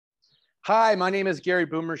Hi, my name is Gary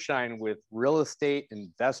Boomershine with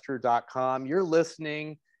realestateinvestor.com. You're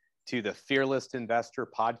listening to the Fearless Investor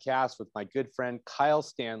podcast with my good friend Kyle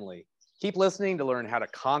Stanley. Keep listening to learn how to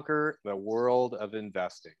conquer the world of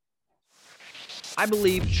investing. I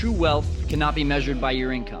believe true wealth cannot be measured by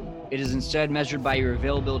your income. It is instead measured by your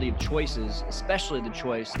availability of choices, especially the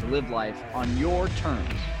choice to live life on your terms.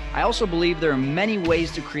 I also believe there are many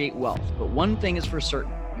ways to create wealth, but one thing is for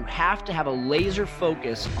certain. You have to have a laser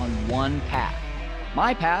focus on one path.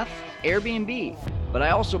 My path, Airbnb. But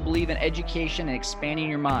I also believe in education and expanding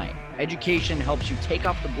your mind. Education helps you take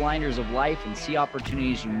off the blinders of life and see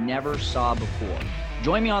opportunities you never saw before.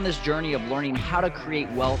 Join me on this journey of learning how to create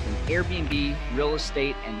wealth in Airbnb, real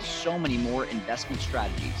estate, and so many more investment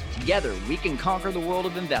strategies. Together, we can conquer the world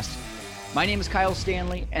of investing. My name is Kyle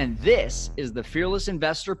Stanley, and this is the Fearless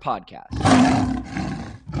Investor Podcast.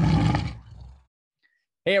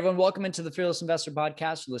 Hey everyone, welcome into the Fearless Investor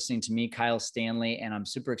Podcast. You're listening to me, Kyle Stanley, and I'm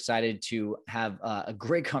super excited to have a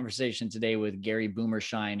great conversation today with Gary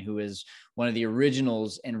Boomershine, who is one of the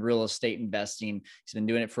originals in real estate investing. He's been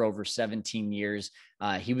doing it for over 17 years.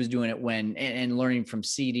 He was doing it when and learning from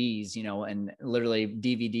CDs, and literally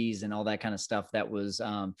DVDs and all that kind of stuff that was,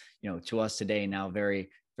 to us today now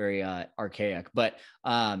very, very archaic. But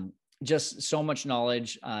just so much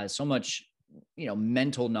knowledge, so much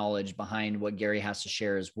mental knowledge behind what Gary has to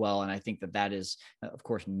share as well. And I think that is, of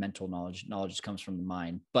course, mental knowledge. Knowledge comes from the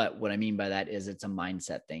mind. But what I mean by that is it's a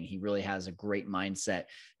mindset thing. He really has a great mindset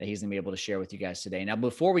that he's gonna be able to share with you guys today. Now,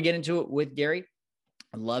 before we get into it with Gary,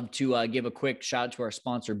 I'd love to give a quick shout out to our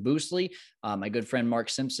sponsor, Boostly. My good friend, Mark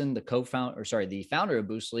Simpson, the founder of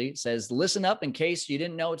Boostly, says, listen up in case you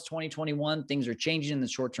didn't know it's 2021. Things are changing in the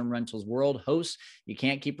short-term rentals world. Hosts, you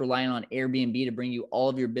can't keep relying on Airbnb to bring you all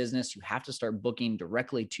of your business. You have to start booking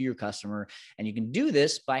directly to your customer. And you can do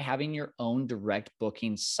this by having your own direct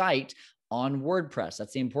booking site on WordPress.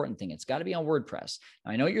 That's the important thing. It's got to be on WordPress.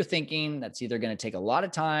 Now, I know you're thinking that's either going to take a lot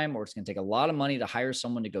of time or it's going to take a lot of money to hire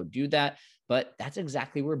someone to go do that. But that's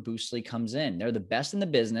exactly where Boostly comes in. They're the best in the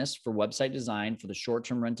business for website design for the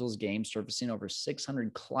short-term rentals game, servicing over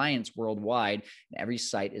 600 clients worldwide. And every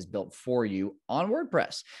site is built for you on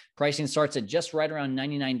WordPress. Pricing starts at just right around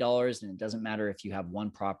 $99. And it doesn't matter if you have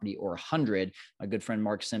one property or 100. My good friend,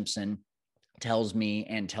 Mark Simpson, tells me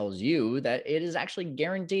and tells you that it is actually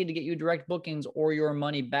guaranteed to get you direct bookings or your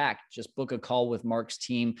money back. Just book a call with Mark's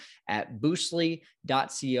team at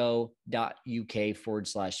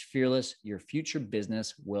boostly.co.uk/fearless. Your future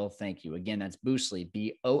business will thank you. Again, that's Boostly,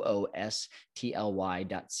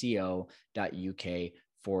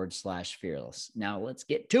 boostly.co.uk/fearless. Now let's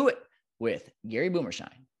get to it with Gary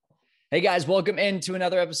Boomershine. Hey guys, welcome into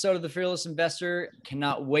another episode of the Fearless Investor.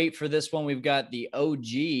 Cannot wait for this one. We've got the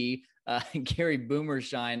OG Gary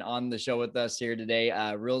Boomershine on the show with us here today,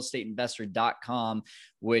 realestateinvestor.com,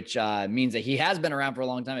 which means that he has been around for a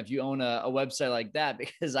long time if you own a website like that,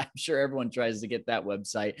 because I'm sure everyone tries to get that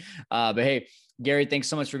website. But hey, Gary, thanks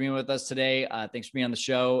so much for being with us today. Thanks for being on the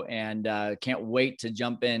show, and can't wait to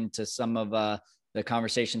jump into some of the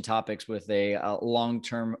conversation topics with a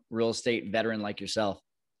long-term real estate veteran like yourself.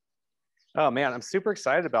 Oh man, I'm super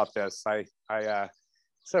excited about this.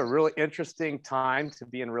 It's a really interesting time to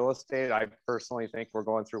be in real estate. I personally think we're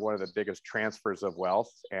going through one of the biggest transfers of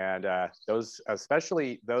wealth, and those,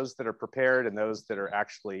 especially those that are prepared and those that are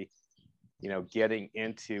actually, getting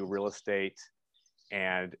into real estate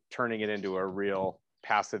and turning it into a real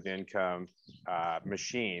passive income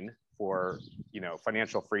machine for,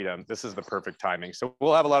 financial freedom. This is the perfect timing. So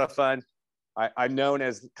we'll have a lot of fun. I'm known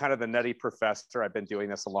as kind of the nutty professor. I've been doing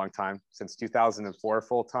this a long time, since 2004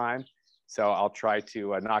 full time. So I'll try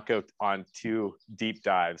to not go on too deep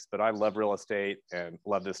dives, but I love real estate and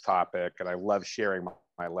love this topic. And I love sharing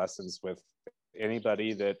my lessons with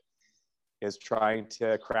anybody that is trying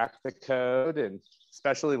to crack the code and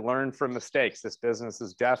especially learn from mistakes. This business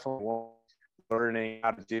is definitely learning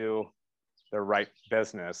how to do the right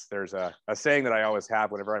business. There's a saying that I always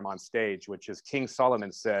have whenever I'm on stage, which is King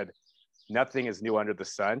Solomon said, nothing is new under the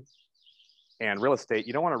sun. And real estate,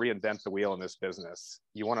 you don't want to reinvent the wheel in this business.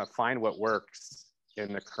 You want to find what works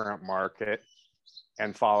in the current market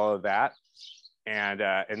and follow that and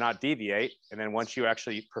not deviate. And then once you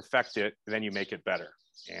actually perfect it, then you make it better.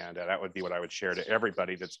 And that would be what I would share to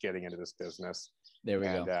everybody that's getting into this business. There we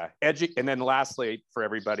go. And then lastly, for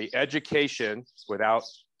everybody, education without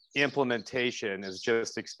implementation is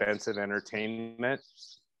just expensive entertainment.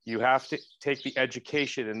 You have to take the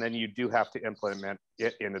education and then you do have to implement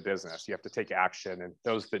it in the business. You have to take action, and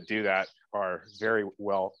those that do that are very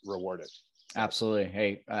well rewarded. Absolutely.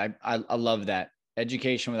 Hey, I love that.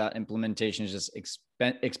 Education without implementation is just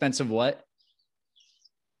expensive. What?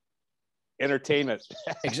 Entertainment.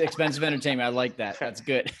 Expensive entertainment. I like that. That's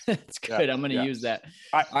good. That's good. I'm going to use that.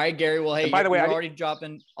 All right, Gary. Well, hey, by the way, you're already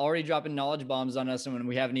dropping knowledge bombs on us, and when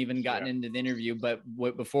we haven't even gotten into the interview. But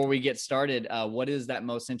before we get started, what is that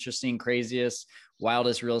most interesting, craziest,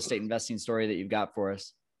 wildest real estate investing story that you've got for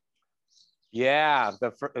us? Yeah,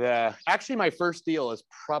 actually my first deal is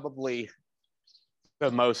probably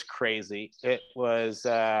the most crazy. It was,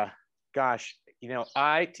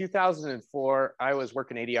 2004, I was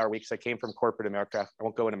working 80-hour weeks. I came from corporate America. I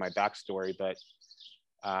won't go into my backstory, but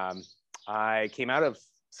I came out of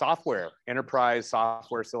enterprise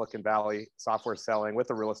software, Silicon Valley software selling with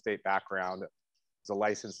a real estate background. I was a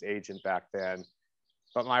licensed agent back then.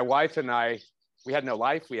 But my wife and I, we had no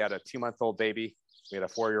life. We had a 2-month-old baby. We had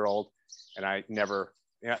a 4-year-old. And I never,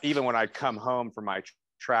 even when I'd come home from my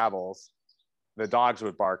travels, the dogs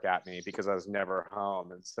would bark at me because I was never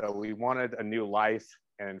home. And so we wanted a new life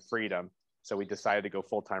and freedom. So we decided to go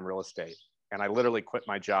full-time real estate. And I literally quit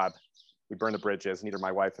my job. We burned the bridges. Neither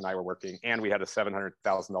my wife and I were working. And we had a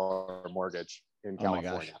 $700,000 mortgage in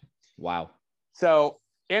California. My gosh. Wow. So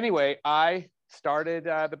anyway, I started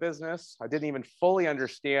the business. I didn't even fully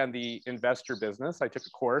understand the investor business. I took a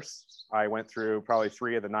course. I went through probably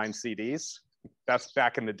 3 of the 9 CDs. That's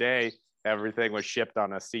back in the day. Everything was shipped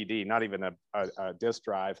on a CD, not even a disk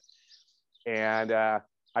drive. And I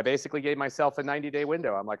basically gave myself a 90-day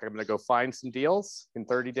window. I'm like, I'm going to go find some deals in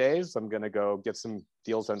 30 days. I'm going to go get some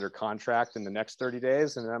deals under contract in the next 30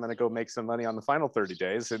 days. And then I'm going to go make some money on the final 30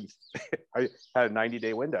 days. And I had a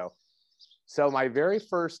 90-day window. So my very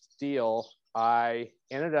first deal, I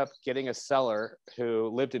ended up getting a seller who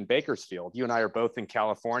lived in Bakersfield. You and I are both in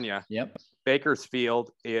California. Yep.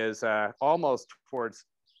 Bakersfield is almost towards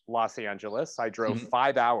Los Angeles. I drove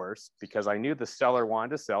 5 hours because I knew the seller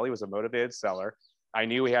wanted to sell. He was a motivated seller. I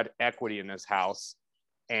knew he had equity in his house,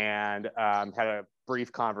 and had a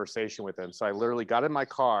brief conversation with him. So I literally got in my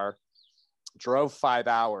car, drove 5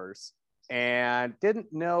 hours, and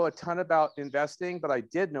didn't know a ton about investing, but I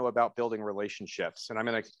did know about building relationships. And I'm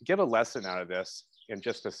going to give a lesson out of this in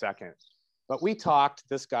just a second. But we talked,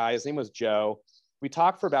 this guy, his name was Joe. We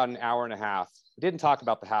talked for about an hour and a half. We didn't talk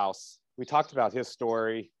about the house. We talked about his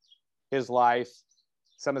story, his life,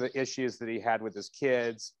 some of the issues that he had with his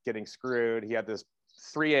kids, getting screwed. He had this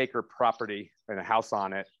 3-acre property and a house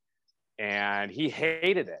on it, and he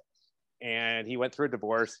hated it. And he went through a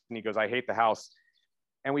divorce, and he goes, I hate the house.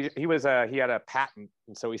 And he had a patent.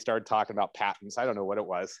 And so we started talking about patents. I don't know what it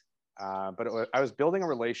was, but I was building a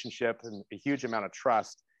relationship and a huge amount of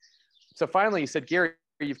trust. So finally he said, Gary,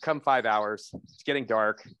 you've come 5 hours. It's getting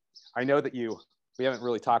dark. I know that we haven't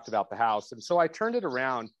really talked about the house. And so I turned it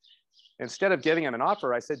around. Instead of giving him an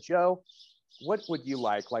offer, I said, Joe, what would you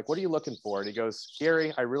like? Like, what are you looking for? And he goes,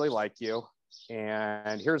 Gary, I really like you.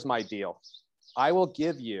 And here's my deal. I will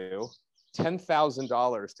give you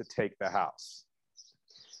 $10,000 to take the house.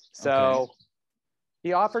 So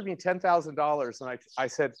he offered me $10,000. And I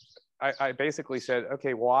said, I basically said,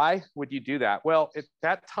 okay, why would you do that? Well, at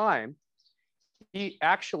that time, he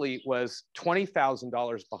actually was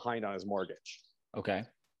 $20,000 behind on his mortgage. Okay.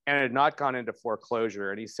 And it had not gone into foreclosure.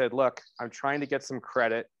 And he said, look, I'm trying to get some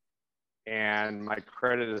credit, and my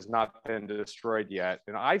credit has not been destroyed yet.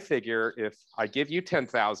 And I figure if I give you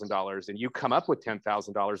 $10,000 and you come up with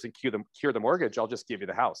 $10,000 and cure the mortgage, I'll just give you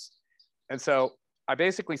the house. And so I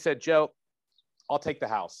basically said, Joe, I'll take the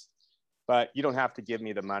house, but you don't have to give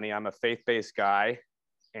me the money. I'm a faith-based guy,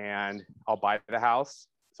 and I'll buy the house.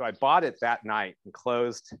 So I bought it that night and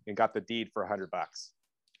closed and got the deed for $100.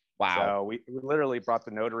 Wow. So we literally brought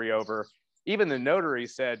the notary over. Even the notary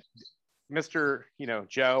said, Mr.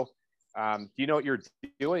 Joe, do you know what you're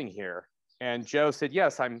doing here? And Joe said,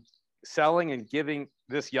 yes, I'm selling and giving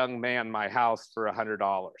this young man my house for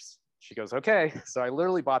 $100. She goes, okay. So I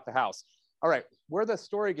literally bought the house. All right. Where the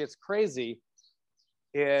story gets crazy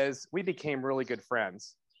is we became really good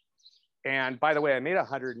friends. And by the way, I made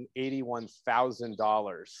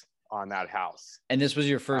 $181,000 on that house. And this was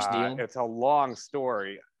your first deal? It's a long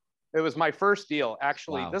story. It was my first deal.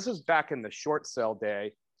 Actually, Wow. This was back in the short sale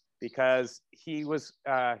day, because he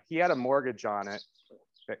had a mortgage on it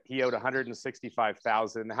that he owed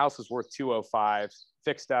 $165,000. The house was worth $205,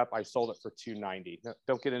 fixed up. I sold it for $290.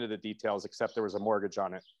 Don't get into the details, except there was a mortgage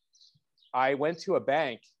on it. I went to a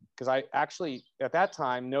bank because at that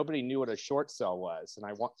time, nobody knew what a short sale was. And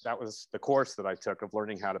that was the course that I took of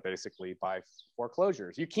learning how to basically buy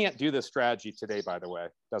foreclosures. You can't do this strategy today, by the way.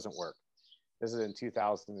 It doesn't work. This is in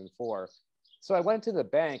 2004. So I went to the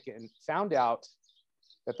bank and found out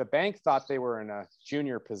that the bank thought they were in a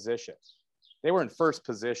junior position. They were in first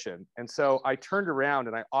position. And so I turned around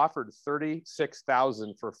and I offered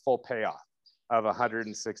 $36,000 for full payoff. of a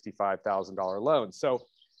 $165,000 loan. So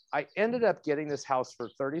I ended up getting this house for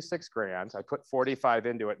 36 grand. I put 45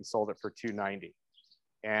 into it and sold it for 290.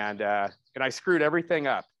 And I screwed everything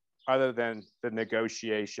up other than the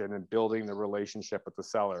negotiation and building the relationship with the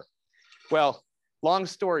seller. Well, long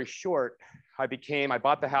story short, I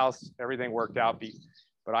bought the house, everything worked out,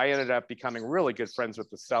 but I ended up becoming really good friends with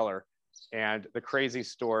the seller. And the crazy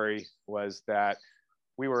story was that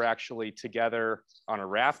we were actually together on a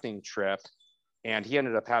rafting trip, and he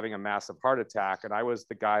ended up having a massive heart attack. And I was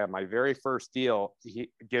the guy on my very first deal,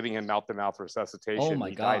 giving him mouth-to-mouth resuscitation. Oh my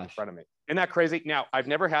he gosh. died in front of me. Isn't that crazy? Now, I've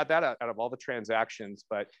never had that out of all the transactions,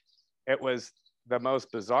 but it was the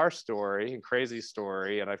most bizarre story and crazy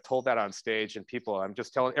story. And I've told that on stage, and I'm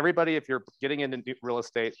just telling everybody, if you're getting into real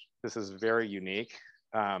estate, this is very unique.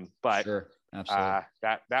 But sure, absolutely.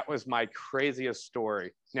 That was my craziest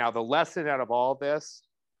story. Now, the lesson out of all this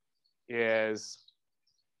is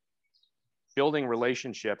building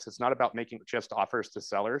relationships. It's not about making just offers to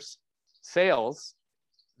sellers. Sales,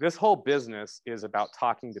 this whole business is about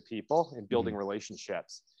talking to people and building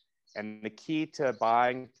relationships. And the key to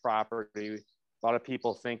buying property, a lot of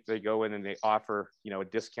people think they go in and they offer, a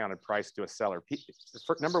discounted price to a seller.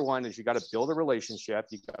 Number one is you got to build a relationship,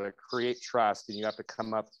 you got to create trust, and you have to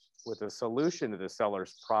come up with a solution to the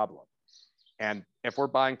seller's problem. And if we're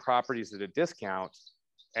buying properties at a discount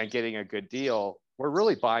and getting a good deal, we're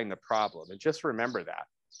really buying the problem. And just remember that.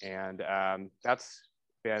 And that's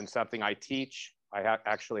been something I teach. I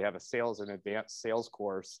actually have a sales and advanced sales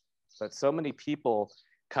course, but so many people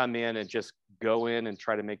come in and just go in and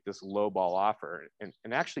try to make this lowball offer.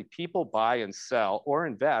 And actually people buy and sell or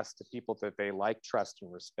invest to people that they like, trust,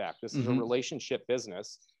 and respect. This is a relationship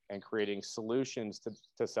business and creating solutions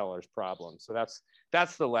to sellers' problems. So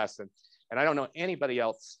that's the lesson. And I don't know anybody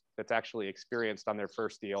else that's actually experienced on their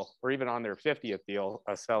first deal or even on their 50th deal,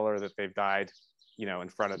 a seller that they've died, in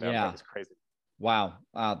front of them. Yeah. That was crazy. Wow.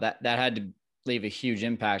 That had to leave a huge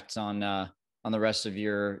impact on the rest of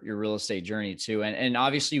your real estate journey too. And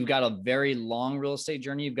obviously you've got a very long real estate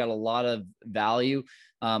journey. You've got a lot of value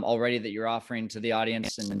already that you're offering to the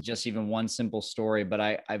audience, and just even one simple story. But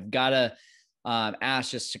I've got to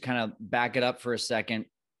ask, just to kind of back it up for a second,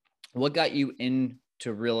 what got you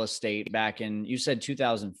into real estate back in, you said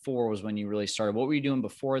 2004 was when you really started. What were you doing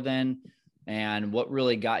before then? And what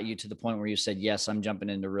really got you to the point where you said, yes, I'm jumping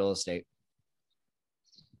into real estate?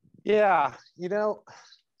 Yeah.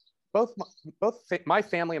 Both my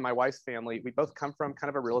family and my wife's family, we both come from kind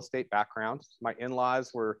of a real estate background. My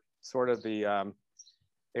in-laws were sort of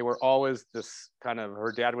they were always this kind of,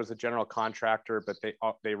 her dad was a general contractor, but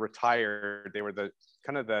they retired. They were the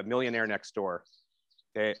kind of the millionaire next door.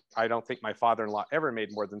 I don't think my father-in-law ever made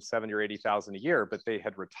more than 70 or 80,000 a year, but they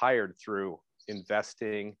had retired through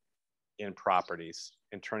investing in properties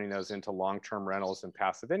and turning those into long-term rentals and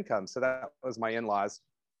passive income. So that was my in-laws.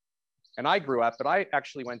 And I grew up, but I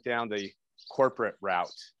actually went down the corporate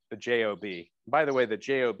route, the JOB. By the way, the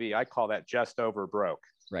JOB, I call that just over broke.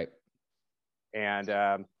 Right. And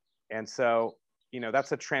so,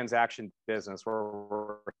 that's a transaction business where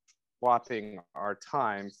we're swapping our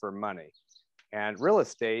time for money. And real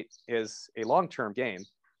estate is a long-term game.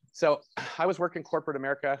 So I was working corporate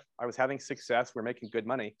America. I was having success. We're making good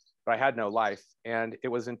money, but I had no life. And it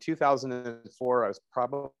was in 2004, I was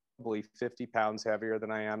probably 50 pounds heavier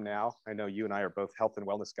than I am now. I know you and I are both health and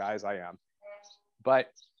wellness guys. I am. But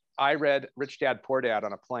I read Rich Dad, Poor Dad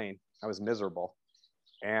on a plane. I was miserable.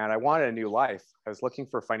 And I wanted a new life. I was looking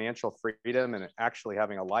for financial freedom and actually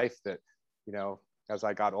having a life that, as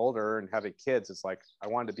I got older and having kids, it's like I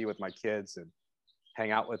wanted to be with my kids and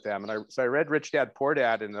hang out with them. And so I read Rich Dad, Poor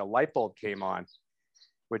Dad, and a light bulb came on,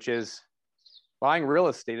 which is buying real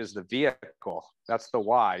estate is the vehicle. That's the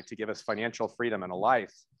why, to give us financial freedom and a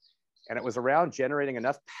life. And it was around generating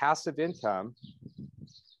enough passive income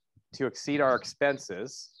to exceed our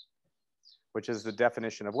expenses, which is the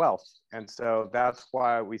definition of wealth. And so that's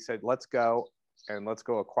why we said, let's go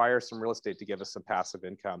acquire some real estate to give us some passive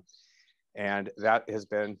income. And that has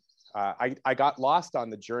been, I got lost on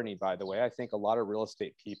the journey, by the way. I think a lot of real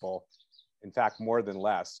estate people, in fact, more than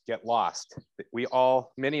less, get lost.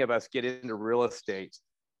 Many of us get into real estate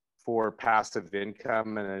for passive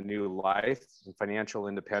income and a new life and financial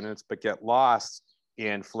independence, but get lost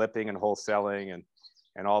in flipping and wholesaling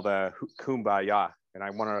and all the kumbaya. And I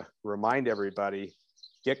want to remind everybody,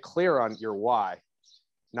 get clear on your why,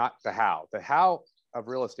 not the how. The how of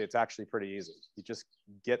real estate is actually pretty easy. You just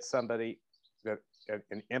get somebody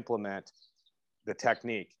and implement the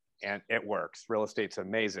technique and it works. Real estate's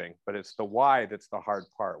amazing, but it's the why that's the hard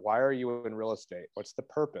part. Why are you in real estate? What's the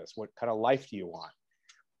purpose? What kind of life do you want?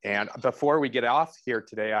 And before we get off here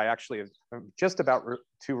today, I actually am just about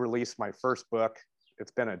to release my first book.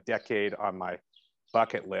 It's been a decade on my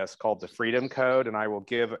bucket list, called The Freedom Code. And I will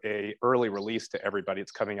give a early release to everybody.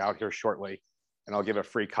 It's coming out here shortly. And I'll give a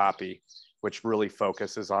free copy, which really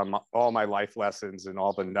focuses on all my life lessons and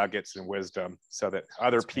all the nuggets and wisdom, so that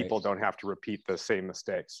other people don't have to repeat the same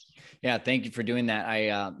mistakes. Yeah, thank you for doing that.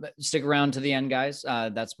 I stick around to the end, guys.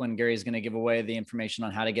 That's when Gary's going to give away the information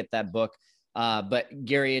on how to get that book. But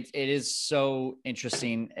Gary, it is so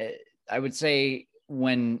interesting. I would say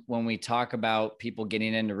when we talk about people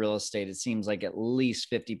getting into real estate, it seems like at least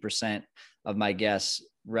 50% of my guests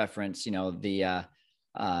reference, the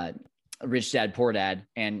Rich Dad, Poor Dad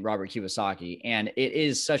and Robert Kiyosaki. And it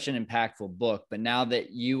is such an impactful book. But now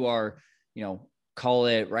that you are, call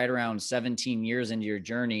it right around 17 years into your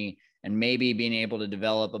journey, and maybe being able to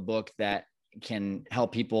develop a book that can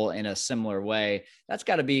help people in a similar way, that's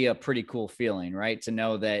got to be a pretty cool feeling, right? To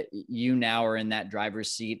know that you now are in that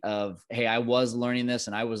driver's seat of, hey, I was learning this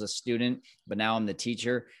and I was a student, but now I'm the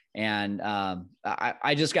teacher. And I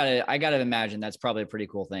gotta imagine that's probably a pretty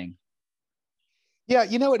cool thing. Yeah,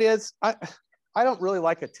 it is. I don't really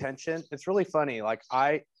like attention. It's really funny. Like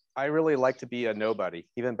I really like to be a nobody,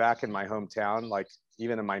 even back in my hometown, like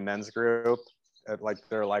even in my men's group, like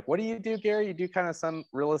they're like, what do you do, Gary? You do kind of some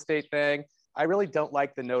real estate thing. I really don't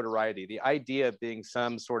like the notoriety, the idea of being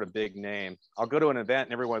some sort of big name. I'll go to an event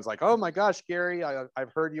and everyone's like, oh my gosh, Gary,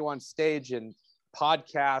 I've heard you on stage and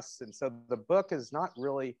podcasts. And so the book is not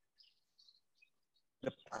really,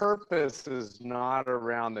 the purpose is not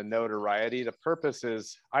around the notoriety. The purpose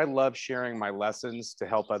is, I love sharing my lessons to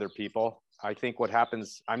help other people. I think what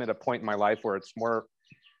happens, I'm at a point in my life where it's more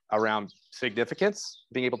around significance,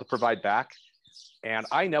 being able to provide back. And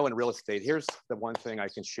I know in real estate, here's the one thing I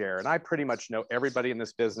can share. And I pretty much know everybody in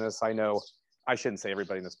this business. I shouldn't say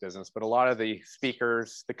everybody in this business, but a lot of the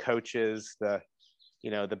speakers, the coaches, the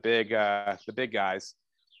big guys,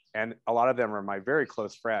 and a lot of them are my very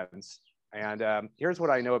close friends. And here's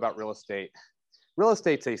what I know about real estate. Real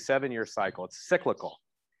estate's a 7-year cycle. It's cyclical,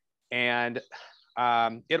 and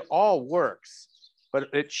it all works, but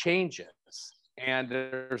it changes. And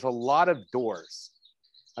there's a lot of doors.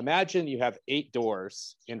 Imagine you have 8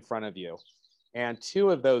 doors in front of you, and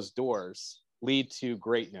 2 of those doors lead to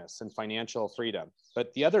greatness and financial freedom,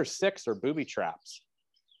 but the other 6 are booby traps.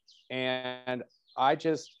 And I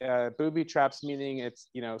just, booby traps, meaning it's,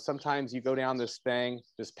 sometimes you go down this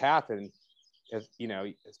path, and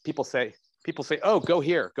people say, oh, go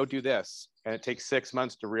here, go do this. And it takes 6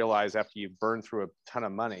 months to realize after you've burned through a ton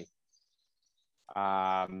of money.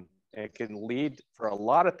 It can lead for a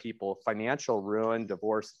lot of people, financial ruin,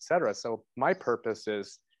 divorce, etc. So my purpose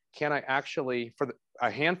is, can I actually, for a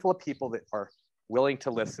handful of people that are willing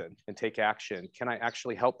to listen and take action, can I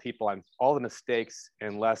actually help people on all the mistakes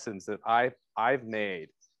and lessons that I've made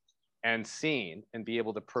and seen, and be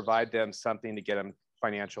able to provide them something to get them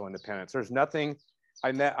financial independence? There's nothing.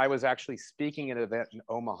 I was actually speaking at an event in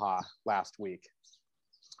Omaha last week.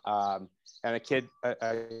 And a kid,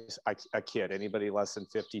 anybody less than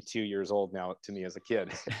 52 years old now to me as a kid,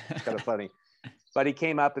 it's kind of funny. But he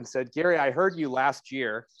came up and said, Gary, I heard you last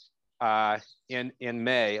year, in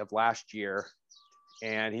May of last year.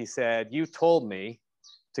 And he said, you told me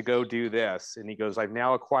to go do this. And he goes, I've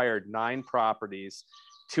now acquired 9 properties.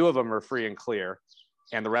 2 of them are free and clear,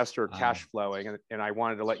 and the rest are cash flowing. And I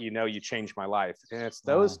wanted to let you know you changed my life. And it's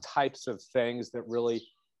those types of things that really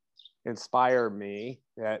inspire me,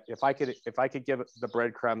 that if I could give the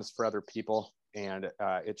breadcrumbs for other people, and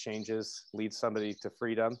it leads somebody to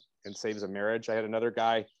freedom and saves a marriage. I had another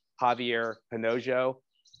guy, Javier Pinojo,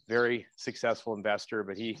 very successful investor,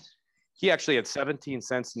 but he actually had 17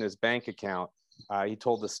 cents in his bank account. He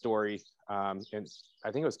told the story, and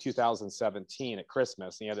I think it was 2017 at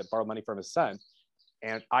Christmas, and he had to borrow money from his son.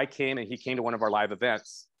 And he came to one of our live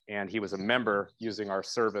events, and he was a member using our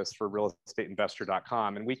service for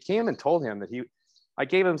realestateinvestor.com. And we came and told him that I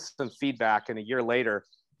gave him some feedback, and a year later,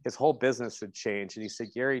 his whole business had changed. And he said,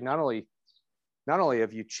 Gary, not only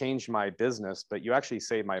have you changed my business, but you actually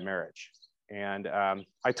saved my marriage. And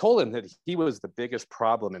I told him that he was the biggest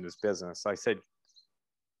problem in his business. I said,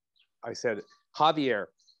 Javier,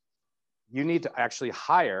 you need to actually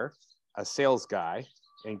hire a sales guy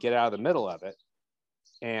and get out of the middle of it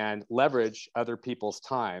and leverage other people's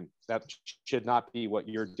time. That should not be what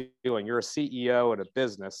you're doing. You're a CEO at a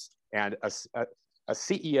business, and a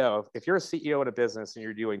CEO, if you're a CEO at a business and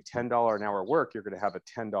you're doing $10 an hour work, you're going to have a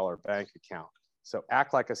 $10 bank account. So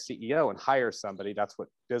act like a CEO and hire somebody. That's what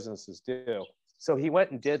businesses do. So he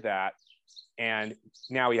went and did that, and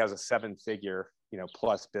now he has a 7-figure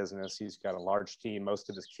plus business. He's got a large team. Most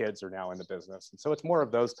of his kids are now in the business. And so it's more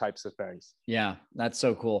of those types of things. Yeah, that's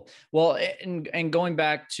so cool. Well, and going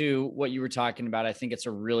back to what you were talking about, I think it's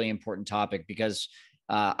a really important topic because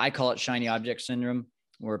I call it shiny object syndrome,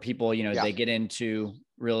 where people, they get into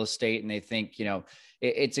real estate and they think,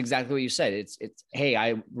 it's exactly what you said. It's, hey,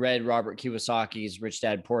 I read Robert Kiyosaki's Rich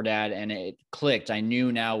Dad, Poor Dad, and it clicked. I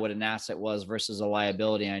knew now what an asset was versus a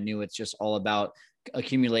liability. I knew it's just all about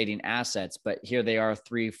accumulating assets, but here they are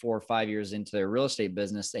 3, 4, 5 years into their real estate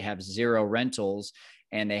business. They have 0 rentals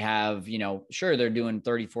and they have, sure, they're doing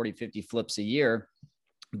 30, 40, 50 flips a year,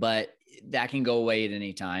 but that can go away at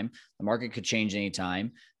any time. The market could change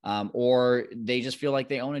anytime. Or they just feel like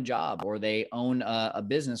they own a job or they own a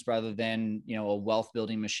business rather than, a wealth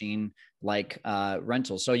building machine like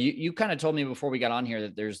rentals. So you kind of told me before we got on here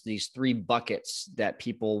that there's these 3 buckets that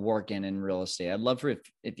people work in real estate. I'd love for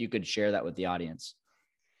if you could share that with the audience.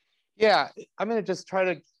 Yeah, I'm going to just try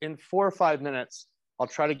to, in 4 or 5 minutes, I'll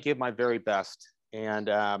try to give my very best. And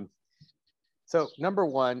so number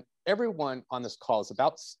one, everyone on this call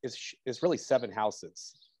is really 7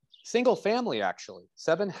 houses. Single family, actually,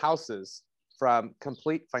 7 houses from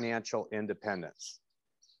complete financial independence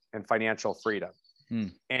and financial freedom.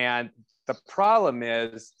 And the problem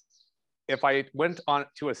is, if I went on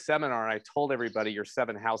to a seminar and I told everybody you're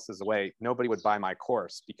 7 houses away, nobody would buy my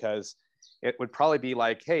course, because it would probably be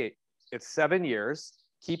like, hey, it's 7 years,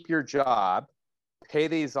 keep your job, pay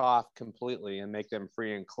these off completely and make them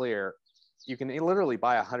free and clear. You can literally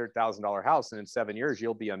buy a $100,000 house, and in 7 years,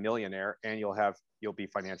 you'll be a millionaire and you'll be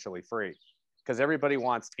financially free, because everybody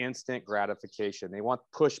wants instant gratification. They want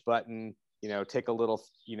push button, take a little,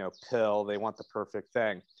 pill. They want the perfect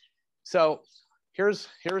thing. So here's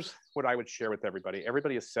what I would share with everybody.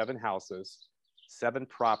 Everybody has 7 houses, 7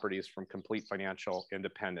 properties from complete financial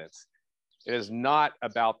independence. It is not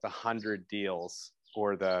about the 100 deals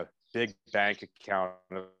or the big bank account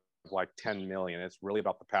of like 10 million. It's really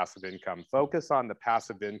about the passive income. Focus on the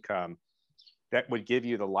passive income that would give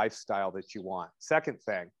you the lifestyle that you want. Second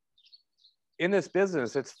thing, in this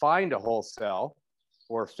business, it's fine to wholesale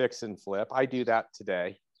or fix and flip. I do that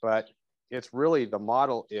today, but it's really, the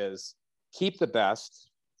model is keep the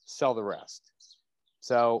best, sell the rest.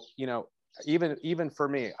 So, even for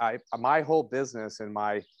me, my whole business and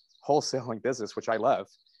my wholesaling business, which I love,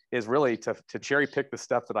 is really to cherry pick the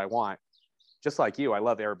stuff that I want. Just like you, I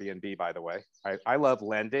love Airbnb, by the way. I love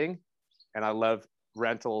lending, and I love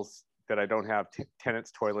rentals that I don't have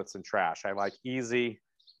tenants, toilets, and trash. I like easy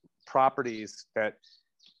properties that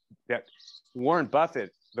Warren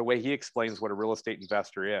Buffett, the way he explains what a real estate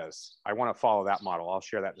investor is, I want to follow that model. I'll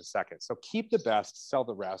share that in a second. So keep the best, sell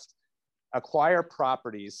the rest, acquire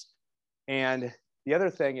properties. And the other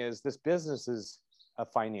thing is, this business is a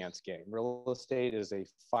finance game. Real estate is a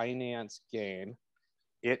finance game.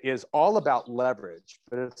 It is all about leverage,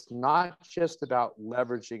 but it's not just about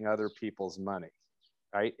leveraging other people's money,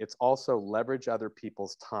 right? It's also leverage other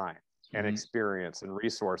people's time and experience and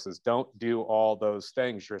resources. Don't do all those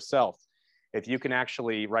things yourself. If you can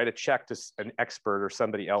actually write a check to an expert or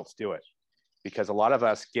somebody else, do it. Because a lot of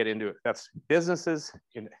us get into it. That's businesses,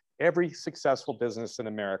 in every successful business in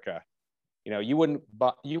America. You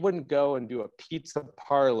wouldn't go and do a pizza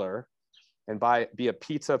parlor and be a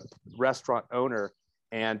pizza restaurant owner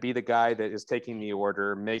and be the guy that is taking the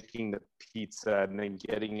order, making the pizza, and then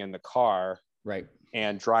getting in the car, right,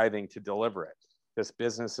 and driving to deliver it. This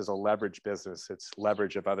business is a leverage business. It's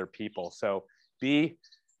leverage of other people. So be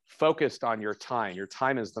focused on your time. Your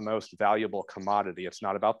time is the most valuable commodity. It's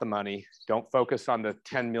not about the money. Don't focus on the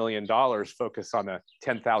 $10 million. Focus on the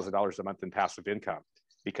 $10,000 a month in passive income,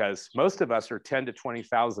 because most of us are 10 to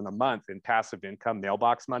 20,000 a month in passive income,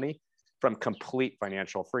 mailbox money, from complete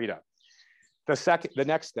financial freedom. The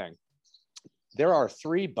next thing, there are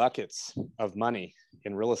 3 buckets of money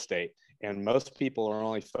in real estate, and most people are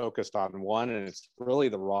only focused on one, and it's really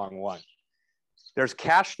the wrong one. There's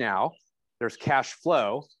cash now, there's cash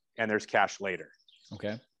flow, and there's cash later.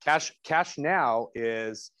 Okay. Cash now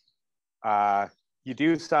is you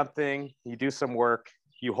do something, you do some work,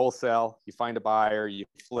 you wholesale, you find a buyer, you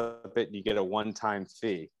flip it, and you get a one-time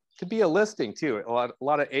fee. It could be a listing too. A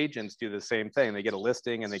lot of agents do the same thing. They get a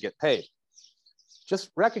listing and they get paid.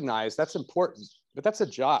 Just recognize that's important, but that's a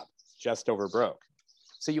job just over broke.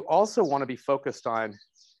 So you also want to be focused on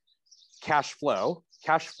cash flow.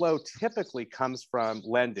 Cash flow typically comes from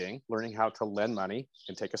lending, learning how to lend money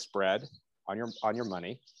and take a spread on your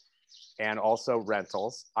money, and also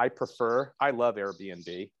rentals. I love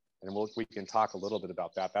Airbnb, and we can talk a little bit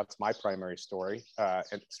about that. That's my primary story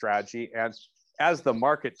and strategy. And as the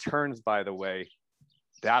market turns, by the way,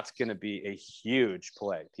 that's going to be a huge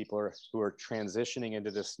play. People who are transitioning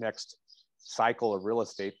into this next cycle of real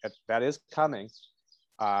estate that is coming.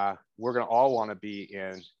 We're going to all want to be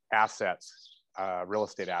in assets, real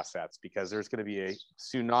estate assets, because there's going to be a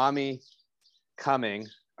tsunami coming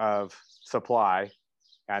of supply,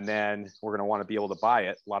 and then we're going to want to be able to buy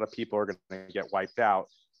it. A lot of people are going to get wiped out.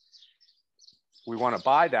 We want to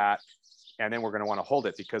buy that, and then we're going to want to hold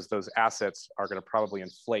it because those assets are going to probably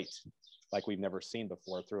inflate like we've never seen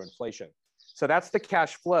before through inflation. So that's the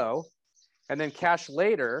cash flow. And then cash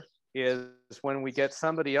later is when we get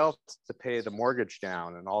somebody else to pay the mortgage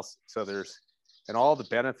down, and also and all the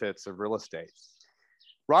benefits of real estate.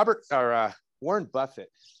 Warren Buffett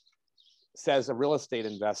says a real estate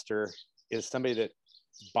investor is somebody that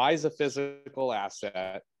buys a physical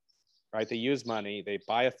asset, right? They use money, they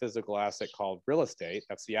buy a physical asset called real estate,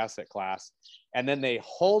 that's the asset class, and then they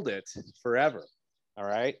hold it forever, all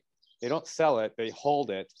right? They don't sell it, they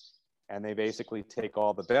hold it, and they basically take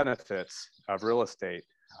all the benefits of real estate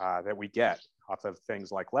that we get off of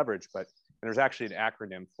things like leverage, but there's actually an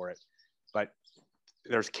acronym for it. But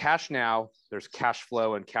there's cash now, there's cash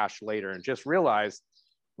flow, and cash later. And just realize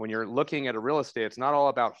when you're looking at a real estate, it's not all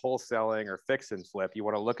about wholesaling or fix and flip. You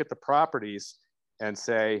want to look at the properties and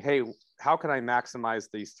say, hey, how can I maximize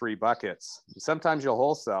these three buckets? And sometimes you'll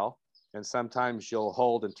wholesale, and sometimes you'll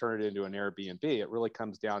hold and turn it into an Airbnb. It really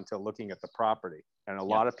comes down to looking at the property. And a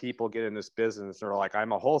lot of people get in this business, they're like,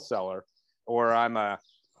 I'm a wholesaler, or I'm a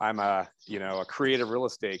creative real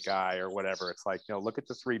estate guy or whatever. It's like, look at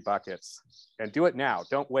the three buckets and do it now.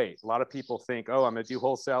 Don't wait. A lot of people think, oh, I'm going to do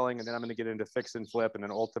wholesaling and then I'm going to get into fix and flip and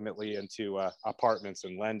then ultimately into apartments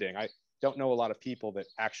and lending. I don't know a lot of people that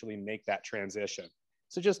actually make that transition.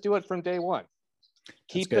 So just do it from day one.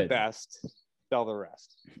 Keep the best, sell the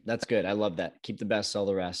rest. That's good. I love that. Keep the best, sell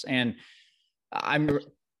the rest. And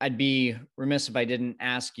I'd be remiss if I didn't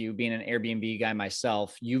ask you, being an Airbnb guy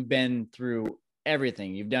myself, you've been through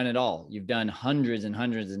everything. You've done it all. You've done hundreds and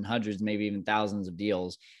hundreds and hundreds, maybe even thousands of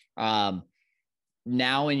deals.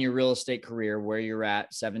 Now in your real estate career, where you're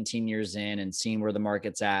at 17 years in and seeing where the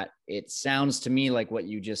market's at, it sounds to me like what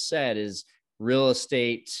you just said is real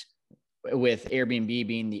estate with Airbnb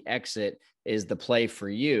being the exit is the play for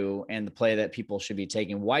you and the play that people should be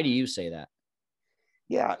taking. Why do you say that?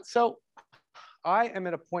 Yeah. So I am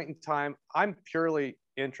at a point in time, I'm purely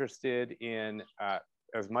interested in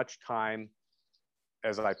as much time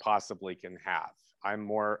as I possibly can have. I'm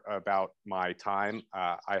more about my time.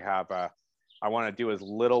 I want to do as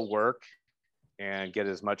little work and get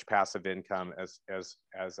as much passive income as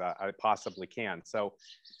I possibly can. So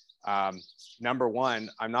number one,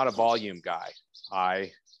 I'm not a volume guy. I'm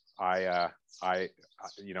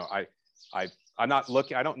not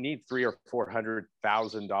looking, I don't need $300,000 or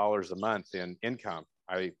 $400,000 a month in income.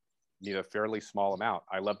 I need a fairly small amount.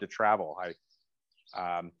 I love to travel.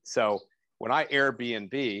 So when I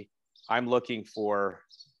Airbnb, I'm looking for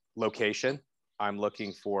location. I'm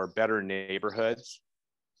looking for better neighborhoods.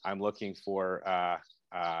 I'm looking for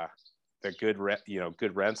the good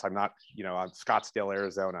rents. I'm not, on Scottsdale,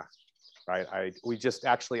 Arizona, right? We just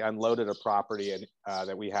actually unloaded a property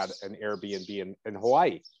that we had an Airbnb in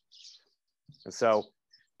Hawaii. And so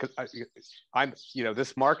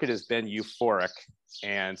this market has been euphoric.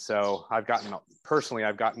 And so I've gotten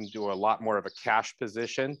to a lot more of a cash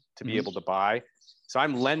position to be able to buy. So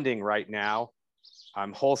I'm lending right now.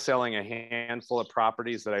 I'm wholesaling a handful of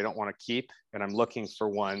properties that I don't want to keep, and I'm looking for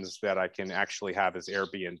ones that I can actually have as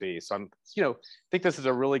Airbnb. So I think this is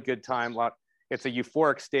a really good time. It's a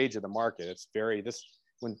euphoric stage of the market.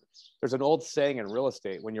 When there's an old saying in real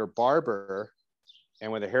estate, when you're a barber and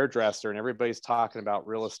with a hairdresser and everybody's talking about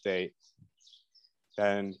real estate,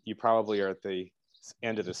 then you probably are at the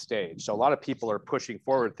end of the stage. So a lot of people are pushing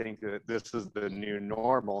forward thinking that this is the new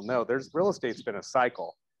normal. No, real estate's been a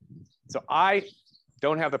cycle. So I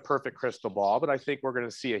don't have the perfect crystal ball, but I think we're going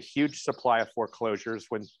to see a huge supply of foreclosures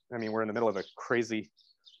we're in the middle of a crazy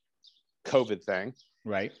COVID thing.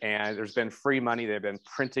 Right. And there's been free money. They've been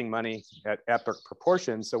printing money at epic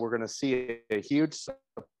proportions. So we're going to see a huge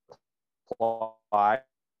supply.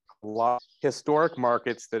 A lot of historic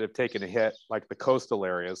markets that have taken a hit, like the coastal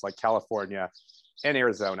areas like California and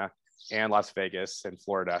Arizona and Las Vegas and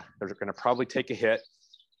Florida. They're going to probably take a hit.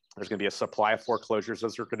 There's going to be a supply of foreclosures.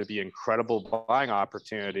 Those are going to be incredible buying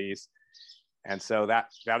opportunities. And so that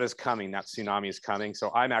is coming. That tsunami is coming.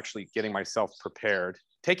 So I'm actually getting myself prepared,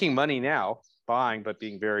 taking money now, buying, but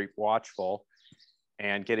being very watchful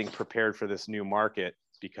and getting prepared for this new market,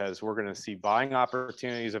 because we're going to see buying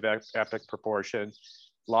opportunities of epic proportion.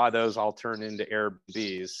 A lot of those I'll turn into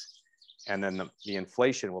Airbnbs, and then the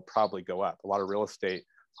inflation will probably go up. A lot of real estate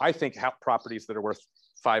I think properties that are worth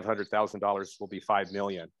 $500,000 will be 5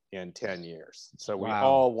 million in 10 years. So we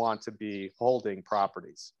all want to be holding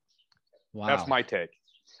properties. Wow. That's my take.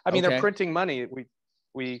 I mean, they're printing money.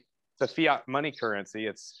 The fiat money currency,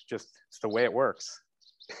 it's the way it works.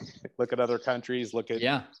 Look at other countries, look at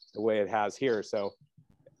the way it has here. So,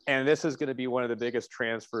 and this is going to be one of the biggest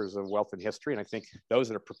transfers of wealth in history. And I think those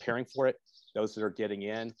that are preparing for it, those that are getting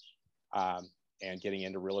in and getting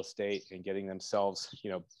into real estate and getting themselves,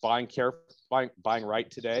 buying right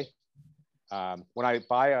today. When I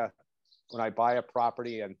buy a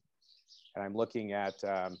property and I'm looking at,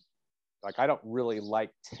 like, I don't really like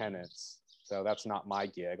tenants. So that's not my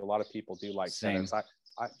gig. A lot of people do like tenants.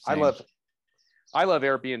 I love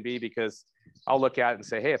Airbnb because I'll look at it and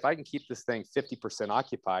say, hey, if I can keep this thing 50%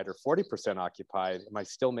 occupied or 40% occupied, am I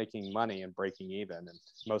still making money and breaking even? And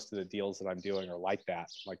most of the deals that I'm doing are like that.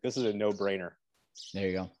 Like, this is a no-brainer. There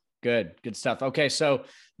you go. Good stuff. Okay. So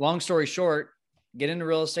long story short, get into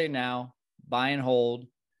real estate now, buy and hold.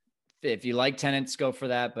 If you like tenants, go for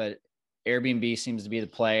that. But Airbnb seems to be the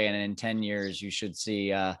play. And in 10 years, you should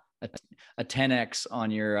see a 10X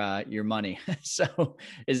on your money. So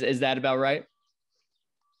is that about right?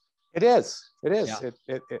 It is. Yeah.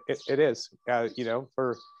 It is.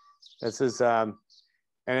 For this is and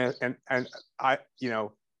I,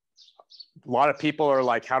 a lot of people are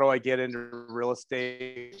like, how do I get into real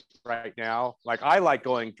estate right now? Like, I like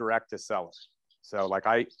going direct to seller. So like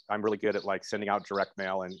I'm really good at like sending out direct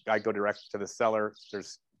mail, and I go direct to the seller.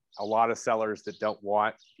 There's a lot of sellers that don't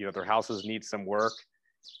want, their houses need some work.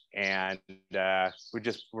 And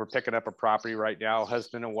we're picking up a property right now,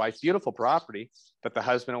 husband and wife, beautiful property, but the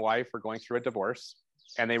husband and wife are going through a divorce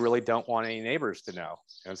and they really don't want any neighbors to know.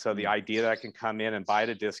 And so the idea that I can come in and buy at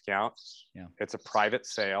a discount, it's a private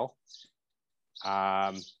sale.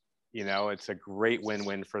 It's a great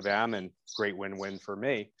win-win for them and great win-win for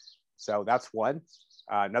me. So that's one.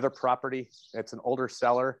 Another property, it's an older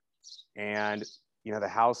seller, and the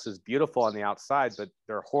house is beautiful on the outside, but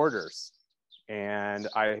they're hoarders. And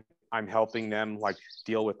I'm helping them like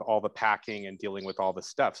deal with all the packing and dealing with all the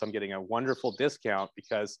stuff. So I'm getting a wonderful discount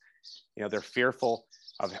because, they're fearful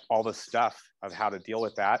of all the stuff of how to deal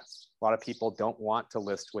with that. A lot of people don't want to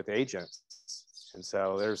list with agents. And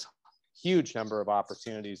so there's a huge number of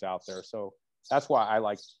opportunities out there. So that's why I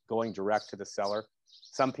like going direct to the seller.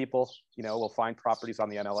 Some people, will find properties on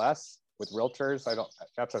the MLS with realtors.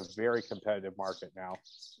 That's a very competitive market now.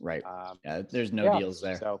 Right. There's no deals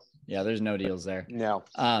there. There's no deals there. No.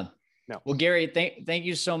 No. Well, Gary, thank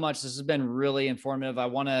you so much. This has been really informative. I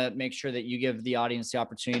want to make sure that you give the audience the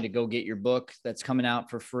opportunity to go get your book that's coming out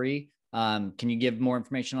for free. Can you give more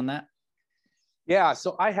information on that? Yeah.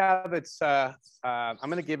 So I have, I'm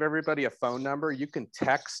going to give everybody a phone number. You can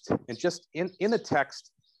text, and just in the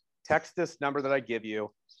text this number that I give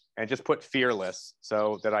you, and just put fearless,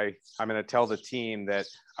 so that I'm going to tell the team that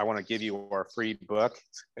I want to give you our free book.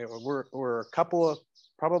 We're a couple of,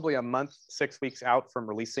 probably a month, 6 weeks out from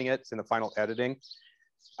releasing it. It's in the final editing.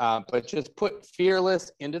 But just put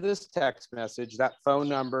fearless into this text message. That phone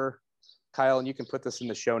number, Kyle, and you can put this in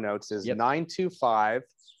the show notes, is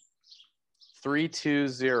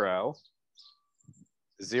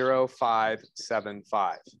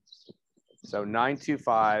 925-320-0575. So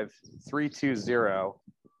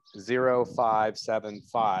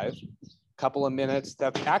 925-320-0575. Couple of minutes.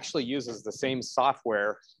 That actually uses the same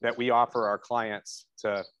software that we offer our clients,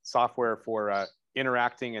 to software for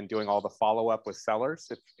interacting and doing all the follow-up with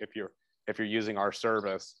sellers. If you're using our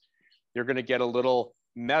service, you're going to get a little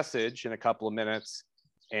message in a couple of minutes,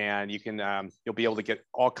 and you can you'll be able to get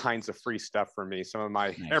all kinds of free stuff from me. Some of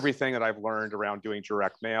my everything that I've learned around doing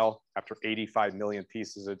direct mail, after 85 million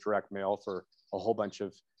pieces of direct mail for a whole bunch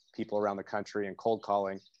of people around the country, and cold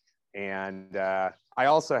calling. And I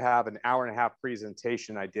also have an hour-and-a-half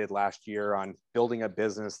presentation I did last year on building a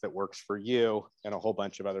business that works for you, and a whole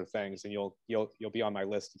bunch of other things. And you'll be on my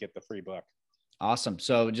list to get the free book. Awesome.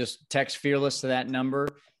 So just text fearless to that number.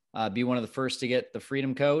 Be one of the first to get the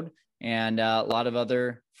freedom code, and a lot of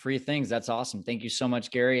other free things. That's awesome. Thank you so much,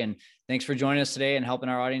 Gary. And thanks for joining us today and helping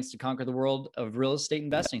our audience to conquer the world of real estate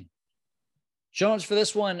investing. Show notes for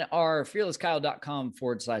this one are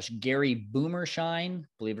fearlesskyle.com/Gary Boomershine.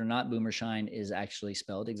 Believe it or not, Boomershine is actually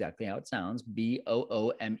spelled exactly how it sounds.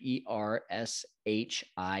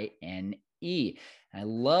 BOOMERSHINE. I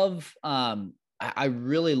love, I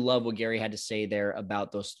really love what Gary had to say there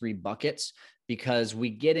about those three buckets, because we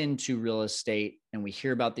get into real estate and we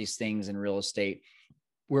hear about these things in real estate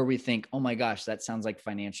where we think, oh my gosh, that sounds like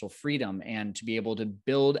financial freedom, and to be able to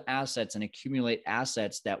build assets and accumulate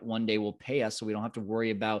assets that one day will pay us, so we don't have to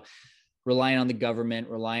worry about relying on the government,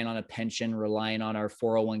 relying on a pension, relying on our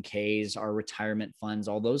 401ks, our retirement funds,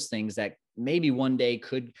 all those things that maybe one day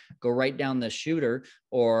could go right down the shooter,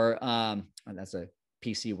 or that's a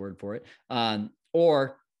PC word for it,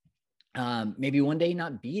 or maybe one day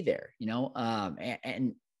not be there,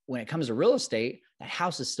 and when it comes to real estate, that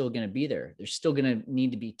house is still going to be there. There's still going to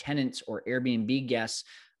need to be tenants or Airbnb guests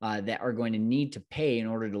that are going to need to pay in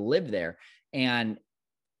order to live there.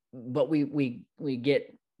 But we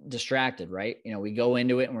get distracted, right? We go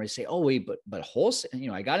into it and we say, oh, wait, but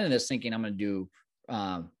wholesale, I got into this thinking I'm going to do,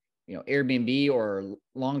 Airbnb or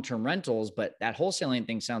long-term rentals, but that wholesaling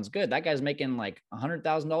thing sounds good. That guy's making like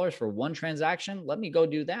 $100,000 for one transaction. Let me go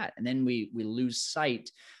do that. And then we lose sight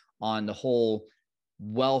on the whole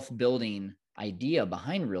wealth building idea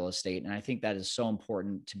behind real estate. And I think that is so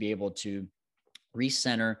important to be able to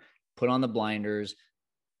recenter, put on the blinders,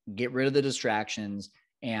 get rid of the distractions.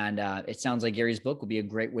 And it sounds like Gary's book will be a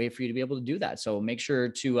great way for you to be able to do that. So make sure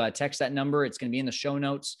to text that number. It's going to be in the show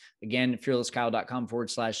notes. Again,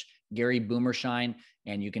 fearlesskyle.com/Gary Boomershine.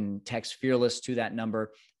 And you can text fearless to that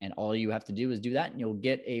number. And all you have to do is do that. And you'll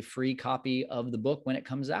get a free copy of the book when it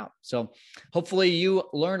comes out. So hopefully you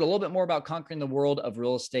learned a little bit more about conquering the world of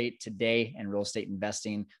real estate today and real estate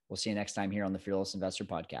investing. We'll see you next time here on the Fearless Investor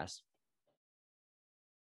Podcast.